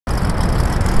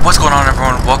What's going on,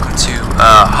 everyone? Welcome to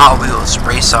Hot Wheels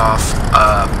Race Off.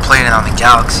 Playing it on the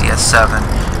Galaxy S7.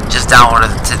 Just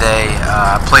downloaded it today.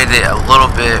 I played it a little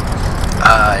bit.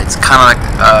 It's kind of like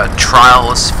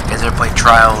Trials. If you guys ever played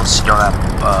Trials, you know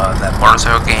that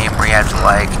motorcycle game where you have to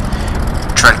like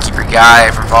try to keep your guy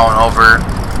from falling over.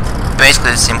 Basically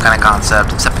the same kind of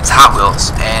concept, except it's Hot Wheels.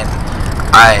 And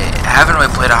I haven't really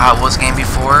played a Hot Wheels game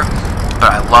before,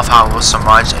 but I love Hot Wheels so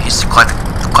much. I used to collect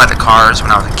the cars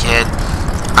when I was a kid.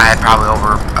 I had probably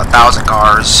over 1,000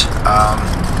 cars.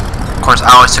 Of course,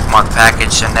 I always took them out of the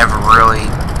package and never really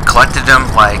collected them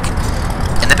like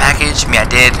in the package. I mean, I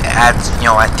did add,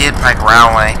 I did like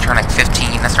around when I turned like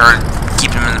 15. I started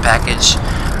keeping them in the package.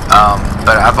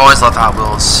 But I've always loved Hot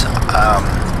Wheels.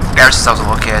 Ever since I was a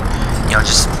little kid,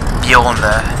 just be able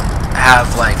to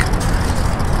have like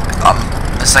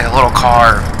it's like a little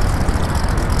car,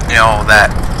 that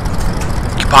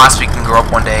you possibly can grow up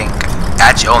one day and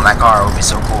actually own that car. It would be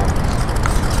so cool.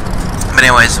 But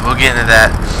anyways, we'll get into that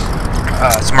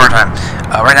some more time.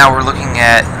 Right now we're looking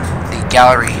at the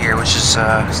gallery here, which is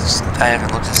I haven't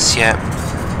looked at this yet.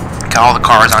 Got all the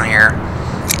cars on here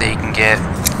that you can get.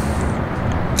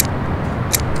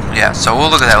 Yeah, so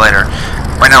we'll look at that later.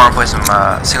 Right now we're playing some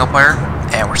single player,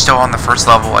 and we're still on the first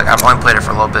level. Like, I've only played it for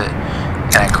a little bit,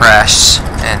 and I crashed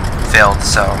and failed.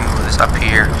 So I'm gonna move this up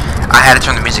here. I had to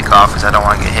turn the music off because I don't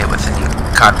want to get hit with any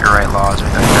copyright laws or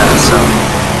anything like that. So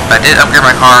I did upgrade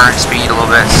my car speed a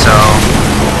little bit, so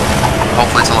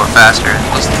hopefully it's a little faster. It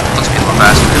looks to be a little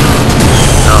faster.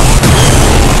 So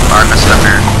alright, mess it up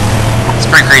here. It's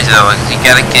pretty crazy though. You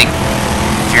gotta kick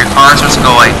if your car starts to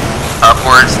go like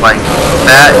upwards like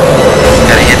that.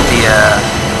 You gotta hit the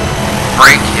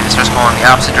brake. If it starts going the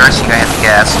opposite direction, you gotta hit the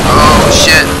gas. Oh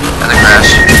shit! Another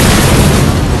crash.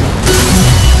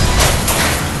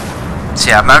 So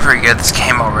yeah, I'm not very good at this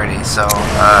game already, so it'll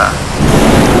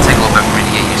take a little bit for me to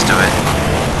get used to it.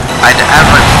 I haven't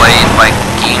really played like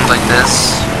games like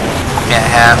this. Yeah, I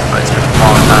have, but it's been a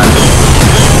long time.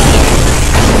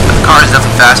 But the car is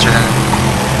definitely faster than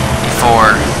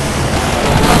before.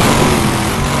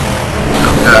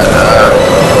 Oh god,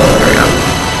 there we go.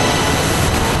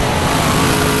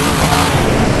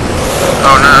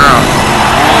 Oh no.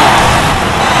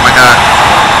 Oh my god.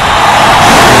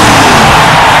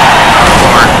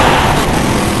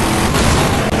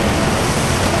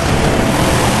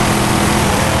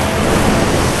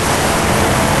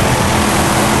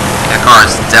 Car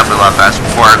is definitely a lot faster.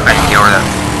 Before I can get over that.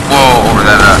 Whoa, over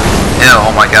that hill.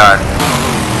 Oh my god.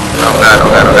 Oh god,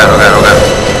 oh god, oh god, oh god, oh god.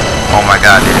 Oh my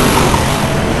god, dude.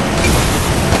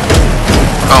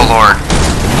 Oh lord.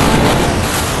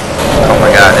 Oh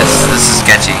my god, this is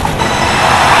sketchy.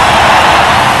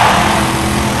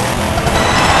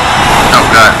 Oh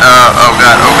god, oh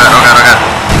god, oh god, oh god, oh god.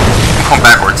 I'm going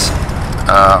backwards.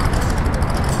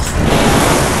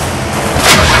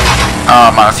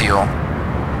 I'm out of fuel.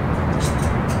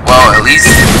 Well, at least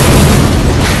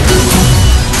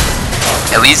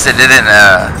I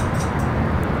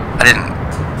didn't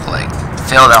like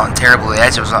fail that one terribly.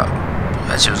 Actually,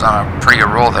 was on a pretty good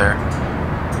roll there.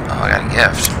 Oh, I got a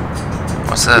gift.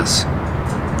 What's this?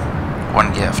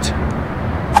 One gift.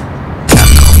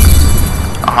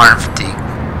 150.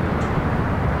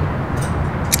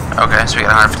 Okay, so we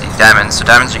got 150 diamonds. So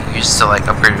diamonds you can use to like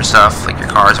upgrade your stuff, like your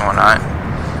cars and whatnot,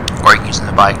 or you can use them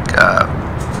to buy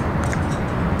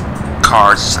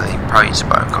cars. So you probably use to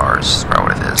buy cars. That's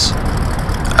probably what it is.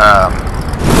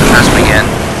 Let's begin.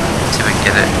 See if we can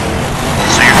get it.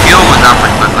 So your fuel went down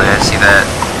pretty quickly. I see that.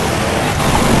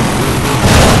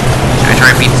 So we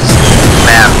try to beat this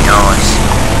map,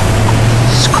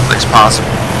 as quickly as possible.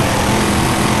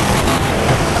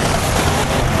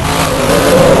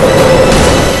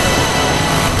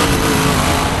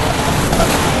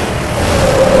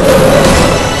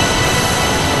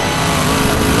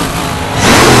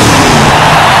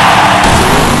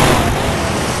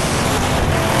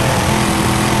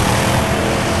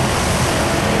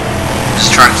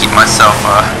 Trying to keep myself,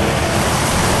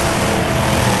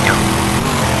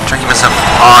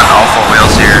 on all four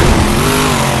wheels here.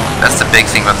 That's the big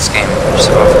thing about this game. Just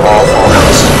all four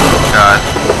wheels. Oh god.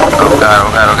 Oh god,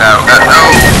 oh god, oh god, oh god, no!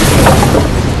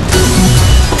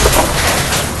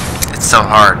 It's so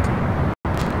hard.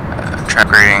 Try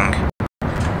upgrading.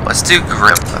 Let's do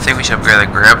grip. I think we should upgrade the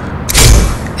grip.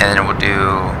 And then we'll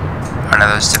do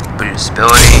another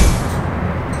stability.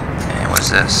 What's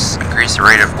this? Increase the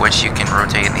rate of which you can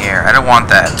rotate in the air. I don't want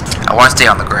that. I want to stay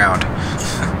on the ground.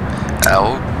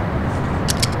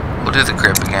 We'll do the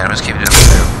grip again. Let's keep doing the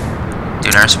grip. Do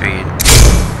another speed.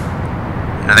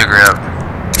 Another grip.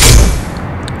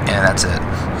 And that's it.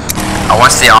 I want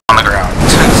to stay on the ground.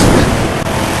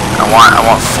 I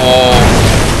want full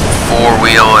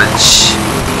four-wheelage.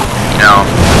 You know,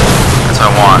 that's what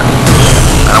I want.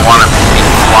 I don't want to be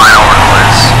flying over the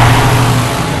place.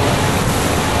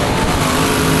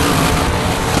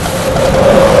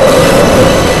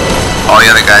 All the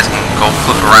other guys can go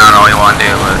flip around all you want to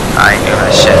do, but I ain't doing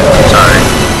that shit. I'm sorry.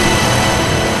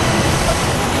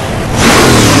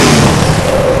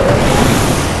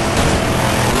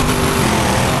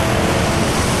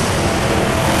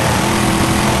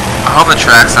 I hope the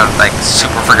track's not like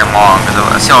super freaking long, because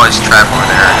I see all this track over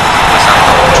there. It's not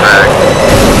the whole track.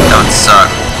 That would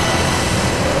suck.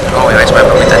 Oh, we might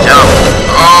make that jump.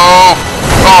 Oh,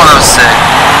 that was sick.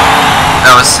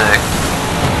 That was sick.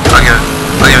 I'll give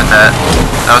it that.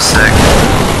 That was sick.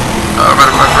 Oh, I'm about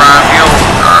to run out of fuel.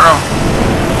 No.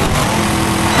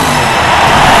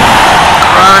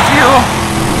 Run out of fuel.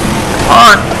 Come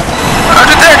on. Oh,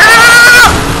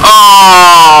 no. Oh.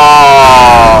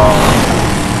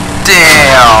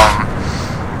 Damn!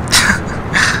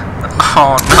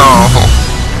 Oh no!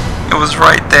 It was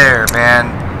right there, man.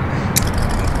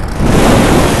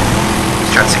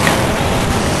 Let's try this again.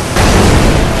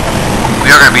 We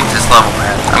are gonna beat this level,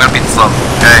 man. I'm gonna beat this level,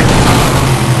 okay?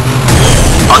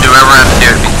 I'll do whatever I have to do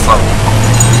to beat this level.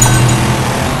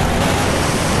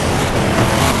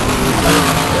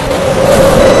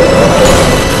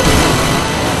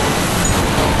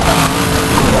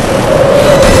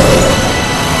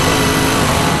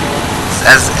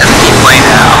 As I keep playing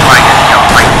it, I'll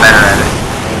probably get better at it.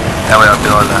 That way I'll be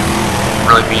able to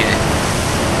really beat it.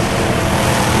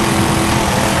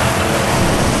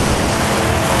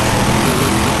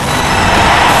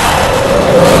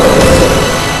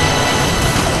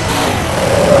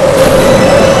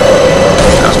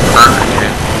 That was perfect,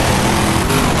 dude.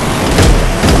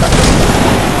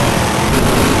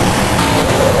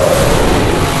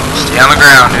 Stay on the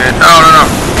ground, dude. No.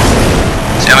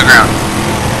 Stay on the ground.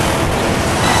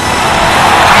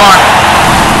 Come on.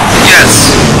 Yes.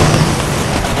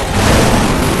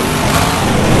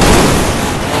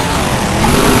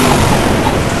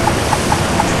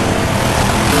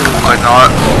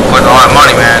 Putting a lot of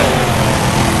money, man.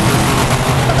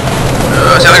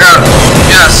 Stay on the ground.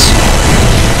 Yes.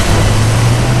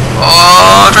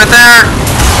 Oh, it's right there.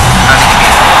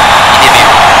 He did me.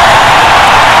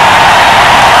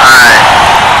 Alright.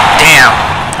 Damn.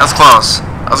 That was close.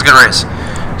 That was a good race.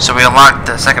 So we unlocked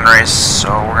the second race, so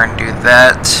we're going to do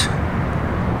that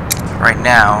right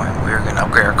now. And we're going to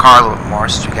upgrade our car a little bit more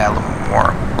since we got a little bit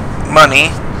more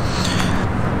money.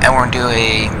 And we're going to do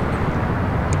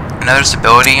another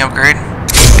stability upgrade.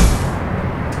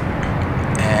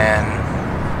 And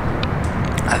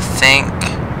I think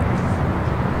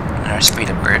another speed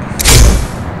upgrade.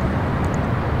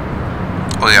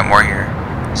 We got more here.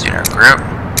 Let's do our grip.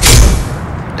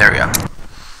 There we go.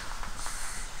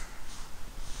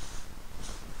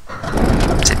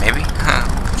 Maybe?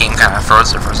 The game kind of froze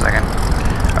there for a second.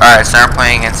 Alright, start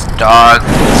playing against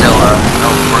Dogzilla.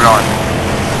 Oh, we're going.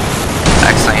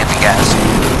 Actually, hit the gas.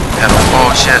 Oh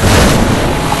shit.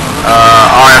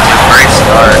 All I have to do is brake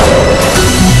start.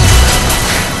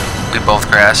 We both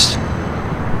crashed.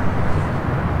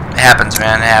 It happens,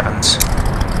 man. It happens.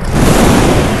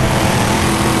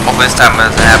 Hopefully this time it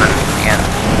doesn't happen again.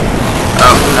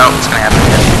 Oh, no, it's gonna happen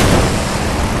again.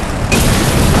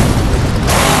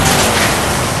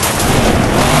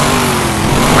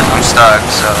 I'm stuck,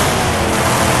 so...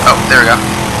 Oh, there we go.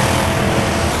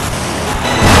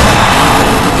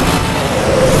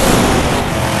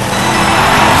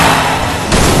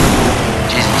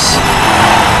 Jesus.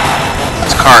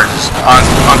 This car is just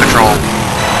uncontrollable.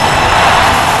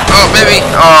 Oh, baby!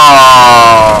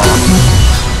 Oh!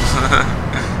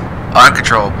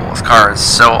 Uncontrollable. This car is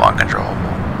so uncontrollable.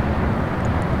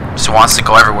 Just wants to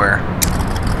go everywhere.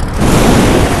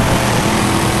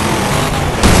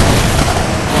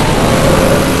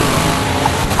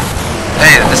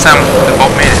 Hey, this time we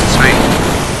both made it. Sweet.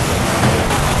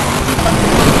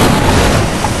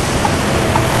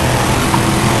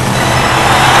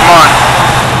 Come on.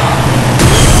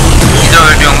 He's over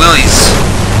there doing wheelies.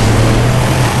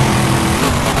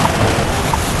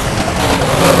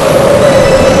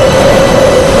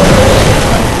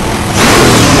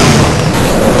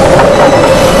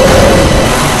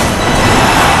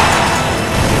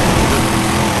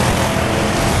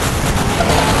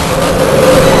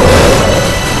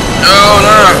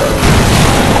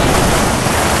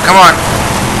 Come on,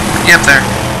 get up there.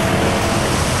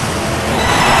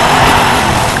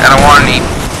 I don't want any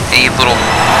little.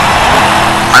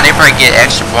 I need to probably get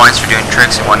extra points for doing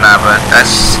tricks and whatnot, but I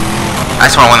just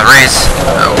want to win the race.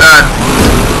 Oh god.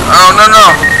 Oh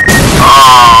no.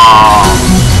 Oh.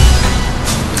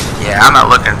 Yeah, I'm not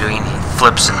looking to do any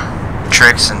flips and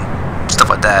tricks and stuff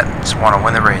like that. Just want to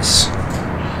win the race.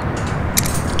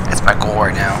 That's my goal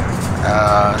right now.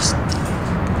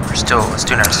 We're still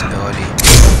doing our stability.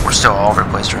 We're still all over the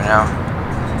place right now.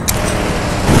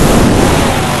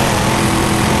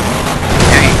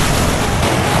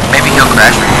 Maybe he'll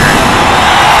crash right here.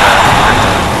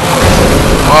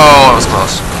 Oh, that was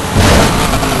close.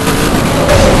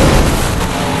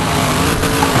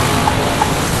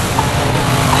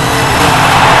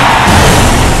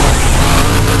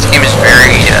 This game is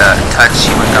very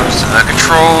touchy when it comes to the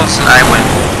controls. I went,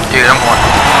 dude, I went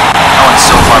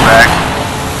so far back.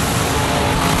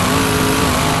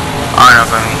 I don't know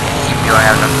if I'm even going to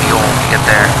have enough fuel when we get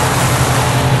there.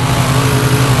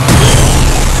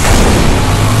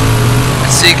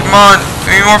 Let's see, come on,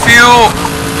 give me more fuel.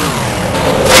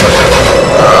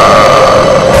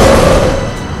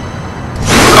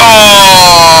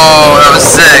 Oh, that was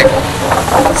sick.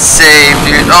 Save,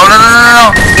 dude. Oh,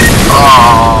 no.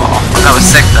 Oh, that was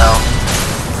sick, though.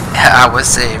 Yeah, I was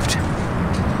saved.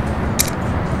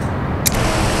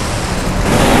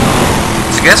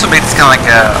 So I guess we'll make this kind of like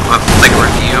a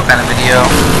review kind of video.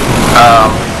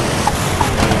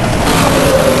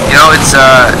 You know, it's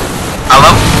I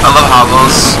love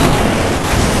Hotwheels,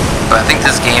 but I think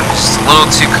this game is just a little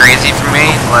too crazy for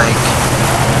me. Like,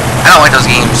 I don't like those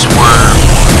games where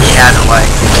you have to like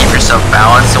keep yourself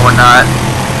balanced and whatnot.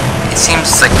 It seems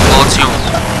like a little too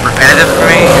repetitive for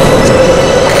me.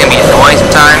 It can be annoying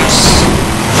sometimes.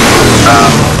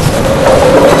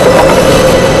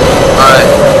 But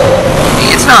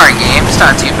it's an alright game. It's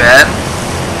not too bad.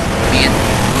 I mean,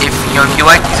 if you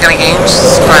like these kind of games,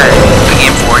 it's probably a good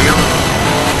game for you.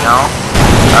 You know,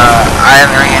 I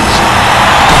haven't really I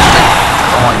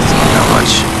don't like this game that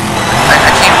much. I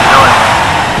can't even go anywhere.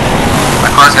 My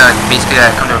car's gotta basically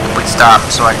come to a complete stop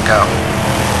so I can go.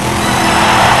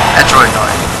 That's really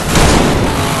annoying.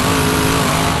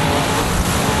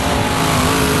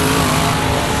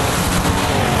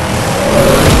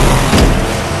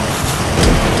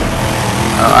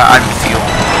 I need fuel.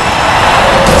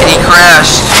 And he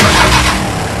crashed.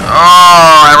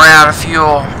 Oh, I ran out of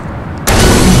fuel.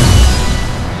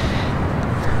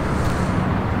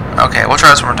 Okay, we'll try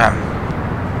this one more time.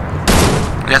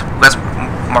 We got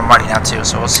more money now too,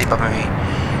 so we'll see if maybe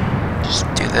just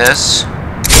do this.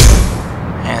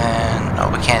 And no,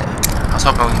 we can't. I was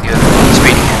hoping we could do the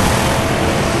speed again.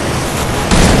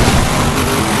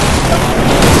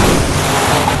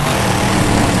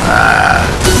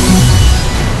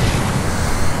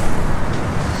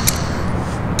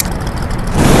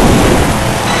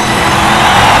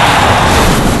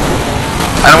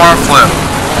 I don't want to flip.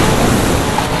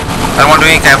 I don't want to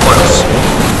do any kind of flips.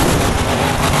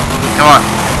 Come on.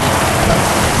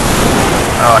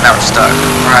 Oh, now we're stuck.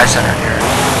 We're high centered here.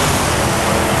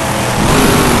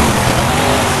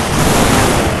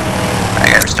 I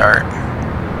gotta restart.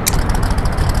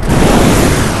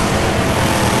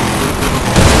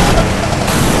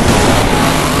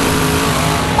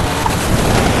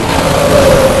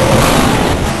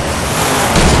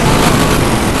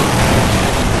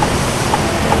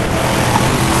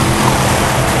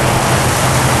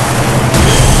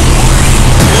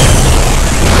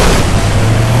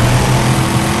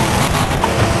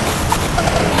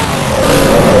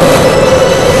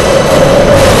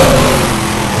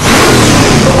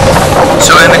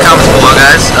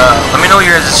 Let me know what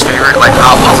your guys' favorite like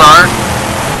Hot Wheels are.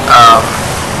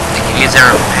 If you guys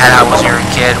ever had Hot Wheels when you were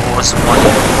a kid, what was the one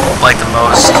you liked the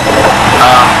most?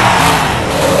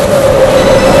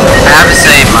 I have to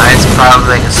say mine's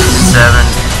probably like a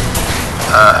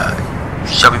 67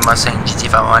 Shelby Mustang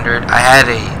GT500. I had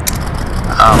a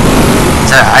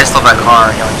I just love that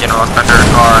car, you know, in general. It's my favorite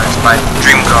car. It's my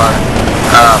dream car.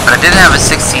 But I didn't have a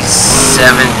 67.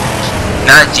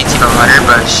 Not a GT500,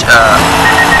 but it was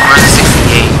a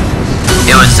 68.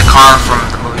 It was the car from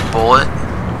the movie Bullet.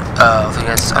 I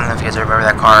don't know if you guys remember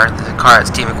that car. The car that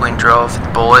Steve McQueen drove, the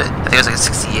Bullet. I think it was like a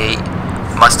 68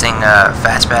 Mustang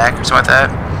Fastback or something like that.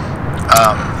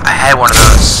 I had one of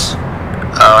those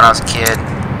when I was a kid.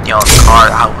 You know, the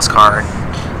Hot Wheels car.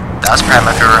 That was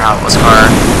probably my favorite Hot Wheels car.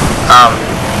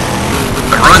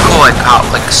 But really cool, like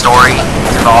story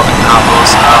involving Hot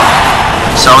Wheels.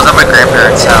 So I was at my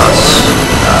grandparents' house.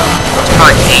 I was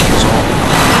probably 8 years old,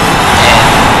 and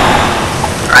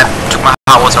I took my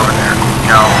Hot Wheels over there.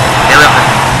 You know, they live in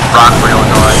Rockford,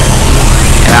 Illinois,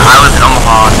 and I lived in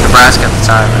Omaha, Nebraska at the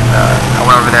time. And I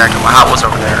went over there, took my Hot Wheels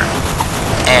over there,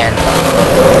 and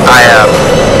I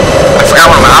forgot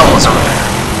one of my Hot Wheels over there,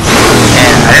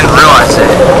 and I didn't realize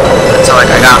it until like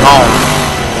I got home.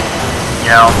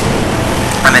 You know,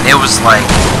 and then it was like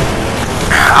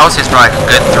I would say it's probably like a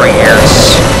good 3 years.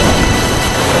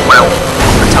 Well,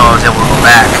 until I was able to go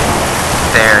back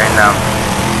there, and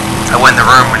I went in the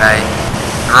room, and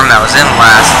the room that I was in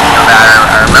last,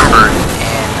 that I remembered,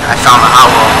 and I found the Hot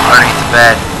Wheel underneath the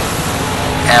bed,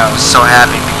 and I was so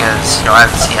happy because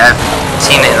I've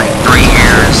seen it in like 3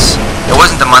 years. It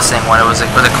wasn't the Mustang one; it was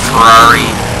like a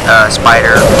Ferrari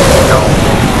Spider,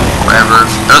 whatever.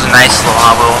 It was a nice little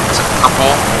Hot Wheel. It was like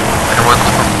purple, like it was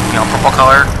purple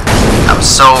color. I was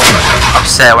so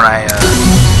upset when I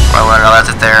left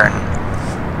it there, and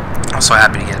I was so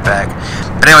happy to get it back.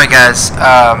 But anyway, guys,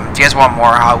 if you guys want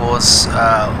more Hot Wheels,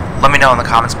 let me know in the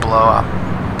comments below.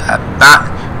 I'm not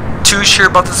too sure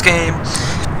about this game.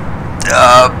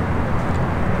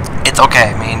 It's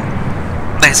okay. I mean,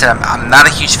 like I said, I'm not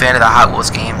a huge fan of the Hot Wheels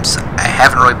games. I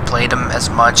haven't really played them as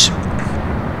much.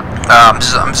 I'm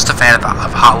just a fan of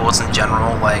Hot Wheels in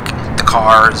general, like the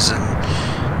cars and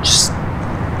just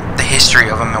the history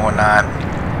of them and whatnot.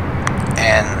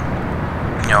 And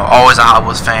always a Hot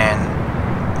Wheels fan.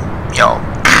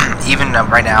 Even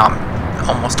right now, I'm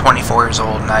almost 24 years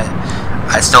old, and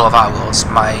I still have Hot Wheels.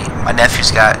 My nephew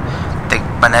got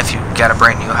a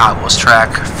brand new Hot Wheels track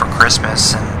for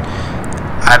Christmas, and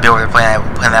I'd be over there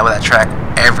playing that with that track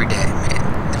every day, man.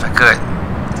 If I could,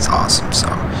 it's awesome. So,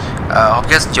 hope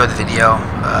you guys enjoyed the video.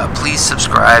 Please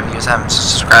subscribe if you guys haven't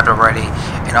subscribed already,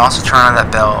 and also turn on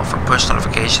that bell for push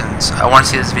notifications. I want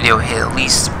to see this video hit at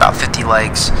least about 50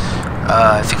 likes.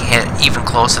 If it can hit even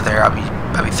close to there, I'll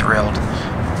be thrilled.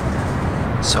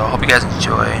 So, I hope you guys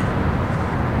enjoy,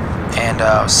 and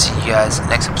I'll see you guys in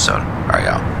the next episode. Alright,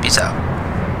 y'all. Peace out.